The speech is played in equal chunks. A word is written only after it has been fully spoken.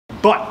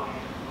But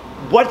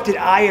what did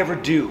I ever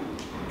do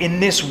in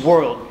this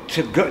world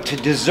to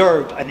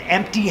deserve an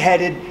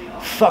empty-headed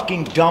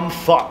fucking dumb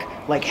fuck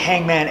like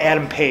Hangman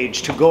Adam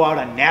Page to go out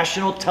on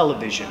national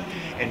television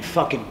and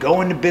fucking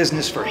go into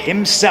business for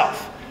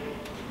himself?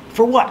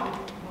 For what?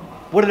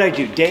 What did I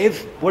do?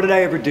 Dave, what did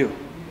I ever do?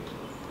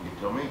 You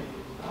tell me.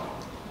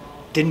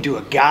 Didn't do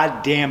a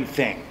goddamn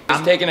thing.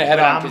 Just taking it head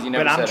on because you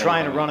never said But I'm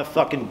trying to anything. run a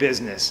fucking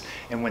business.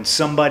 And when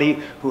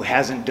somebody who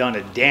hasn't done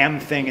a damn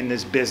thing in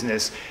this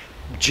business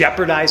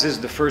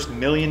jeopardizes the first $1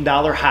 million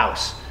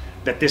house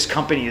that this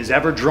company has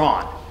ever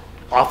drawn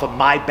off of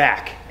my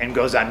back and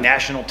goes on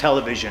national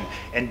television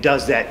and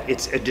does that,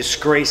 it's a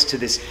disgrace to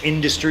this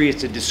industry,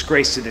 it's a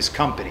disgrace to this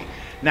company.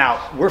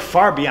 Now, we're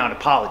far beyond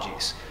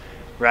apologies,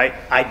 right?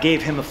 I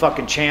gave him a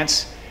fucking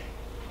chance.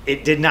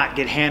 It did not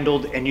get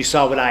handled, and you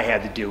saw what I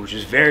had to do, which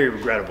is very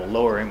regrettable,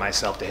 lowering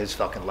myself to his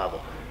fucking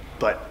level.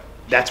 But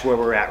that's where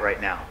we're at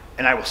right now.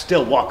 And I will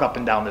still walk up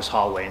and down this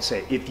hallway and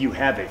say, if you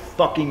have a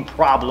fucking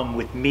problem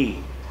with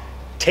me,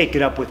 take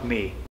it up with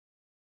me.